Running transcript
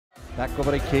Back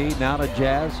over to Key, now to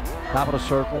Jazz. Top of the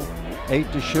circle.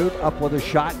 8 to shoot, up with a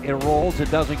shot. It rolls, it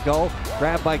doesn't go.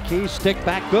 Grabbed by Key, stick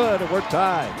back, good, and we're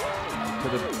tied. To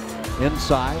the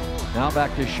inside, now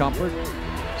back to Shumpert.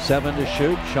 7 to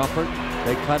shoot, Shumpert.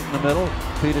 They cut in the middle,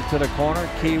 feed it to the corner.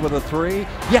 Key with a 3,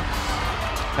 yes!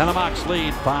 And the Mocs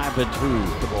lead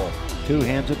 5-2. The ball. 2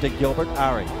 hands it to Gilbert.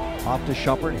 Ari off to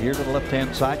Shumpert, here to the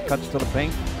left-hand side, cuts to the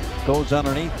paint, goes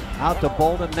underneath, out to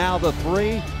Bolden. Now the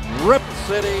 3, Rip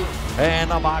City,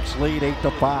 and the Mocs lead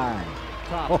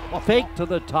 8-5. Fake to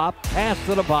the top, pass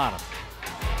to the bottom.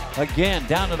 Again,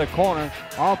 down to the corner.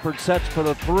 Alford sets for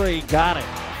the 3, got it.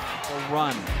 A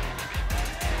run.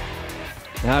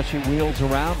 Now she wheels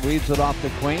around, weaves it off to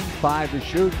Queen. 5 to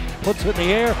shoot, puts it in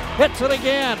the air, hits it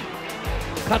again.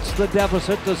 Cuts the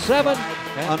deficit to 7.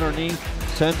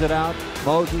 Underneath, sends it out.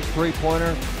 Moses,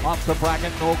 three-pointer, off the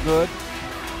bracket, no good.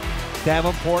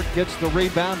 Davenport gets the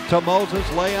rebound to Moses,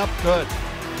 layup, good.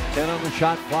 10 on the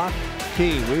shot clock.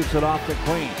 Key weaves it off to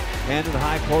Queen. Handed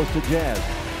high post to Jazz.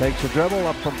 Takes a dribble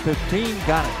up from 15,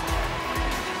 got it.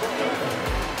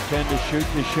 10 to shoot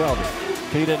to Shelby.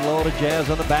 Feed it low to Jazz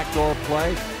on the backdoor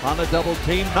play. On the double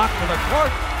team, knocked to the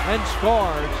court and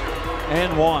scores.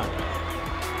 And 1.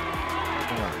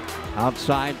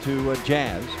 Outside to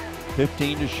Jazz.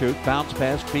 15 to shoot. Bounce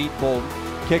pass, feed Bolden.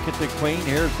 Kick it to Queen.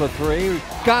 Here's the 3.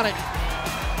 Got it.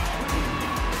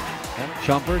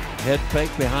 Shumpert, head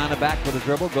fake behind the back with a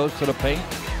dribble, goes to the paint,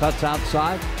 cuts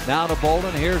outside, now to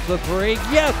Bolden, here's the 3,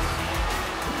 yes!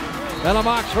 And the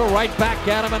Mocs are right back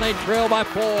at him and they trail by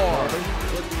 4.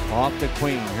 Off to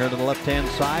Queen, here to the left-hand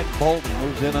side, Bolden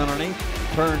moves in underneath,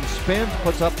 turns, spins,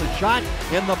 puts up the shot,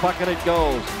 in the bucket it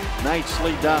goes.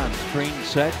 Nicely done, screen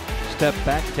set, step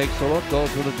back, takes a look,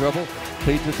 goes with a dribble,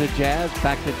 feeds it to Jazz,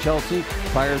 back to Chelsea,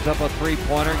 fires up a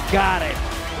 3-pointer, got it!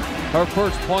 Her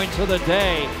first points of the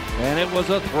day, and it was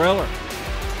a thriller.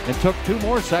 It took 2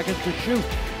 more seconds to shoot.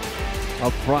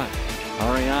 Up front,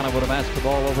 Ariana with a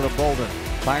basketball over to Bolden.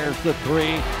 Fires the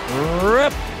 3,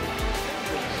 Rip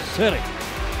City.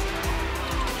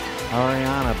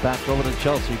 Ariana back over to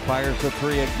Chelsea, fires the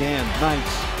 3 again,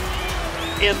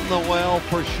 nice. In the well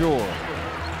for sure.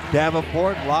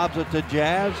 Davenport lobs it to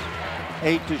Jazz.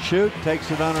 8 to shoot,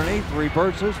 takes it underneath,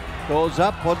 reverses, goes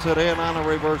up, puts it in on a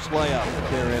reverse layup.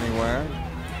 There anywhere.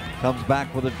 Comes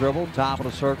back with a dribble, top of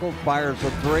the circle, fires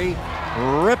a 3,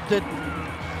 ripped it,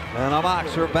 and the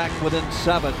Mocs are back within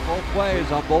 7. Both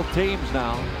ways on both teams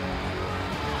now.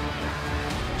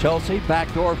 Chelsea,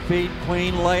 backdoor feed,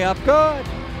 Queen layup, good.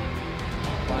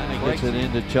 Finally gets it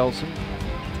into Chelsea.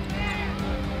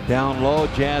 Down low,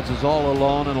 Jazz is all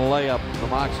alone in a layup. The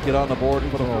Mocs get on the board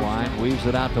for the line, weaves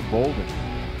it out to Bolden.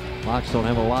 Mocs don't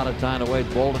have a lot of time to wait.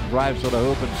 Bolden drives to the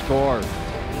hoop and scores.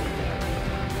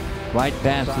 Right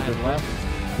pass to the left,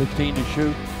 15 to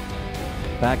shoot.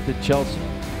 Back to Chelsea.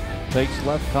 Fakes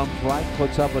left, comes right,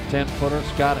 puts up a 10-footer,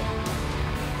 got it.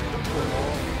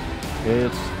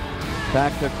 It's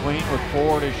back to Queen with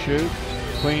 4 to shoot.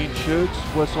 Queen shoots,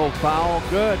 whistle foul,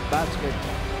 good, basket.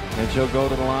 And she'll go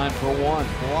to the line for 1.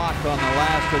 Blocked on the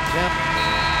last attempt,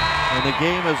 and the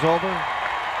game is over.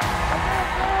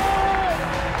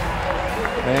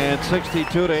 And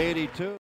 62-82.